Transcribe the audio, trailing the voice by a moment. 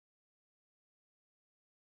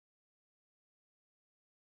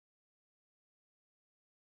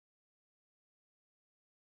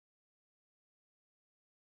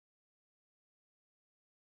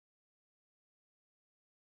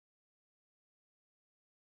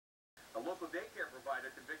A local daycare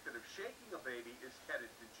provider convicted of shaking a baby is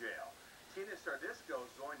headed to jail. Tina Sardisco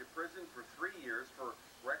is going to prison for 3 years for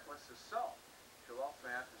reckless assault. She'll also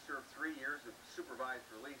have to serve 3 years of supervised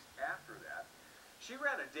release after that. She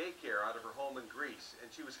ran a daycare out of her home in Greece,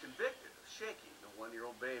 and she was convicted of shaking the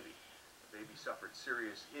 1-year-old baby. The baby suffered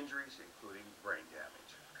serious injuries, including brain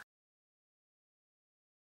damage.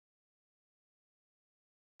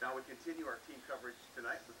 Now we continue our team coverage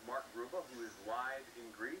tonight with Mark Gruba, who is live in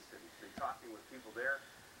Greece, and he's been talking with people there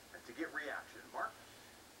to get reaction. Mark?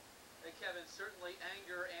 Hey, Kevin, certainly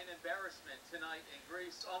anger and embarrassment tonight in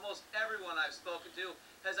Greece. Almost everyone I've spoken to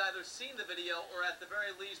has either seen the video or at the very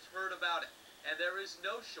least heard about it. And there is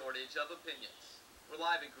no shortage of opinions. We're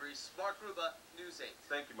live in Greece. Mark Gruba, News 8.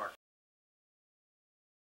 Thank you, Mark.